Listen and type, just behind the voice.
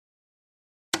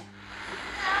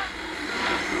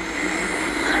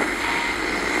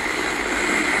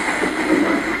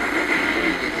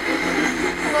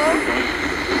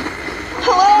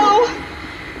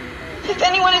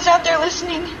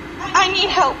listening. I need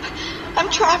help. I'm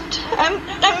trapped. I'm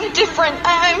different.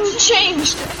 I'm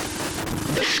changed.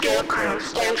 The Scarecrow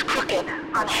stands crooked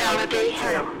on Halliday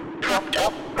Hill, propped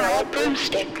up by a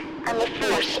broomstick and the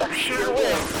force of sheer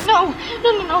will. No,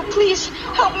 please,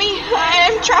 help me. I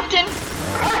am trapped in...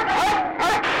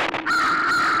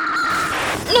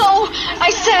 No,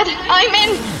 I said I'm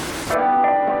in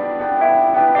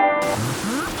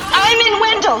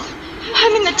Wendell.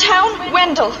 I'm in the town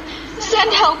Wendell.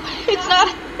 Send help. It's not...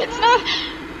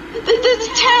 The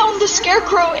town, the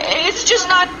Scarecrow, it's just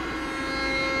not...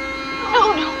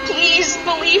 No, please,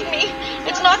 believe me.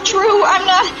 It's not true. I'm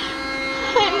not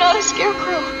a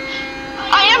Scarecrow.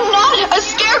 I am not a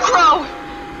Scarecrow!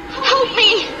 Help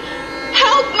me!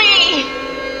 Help me!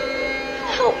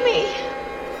 Help me.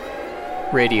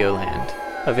 Radioland,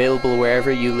 available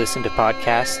wherever you listen to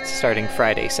podcasts starting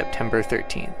Friday, September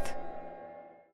 13th.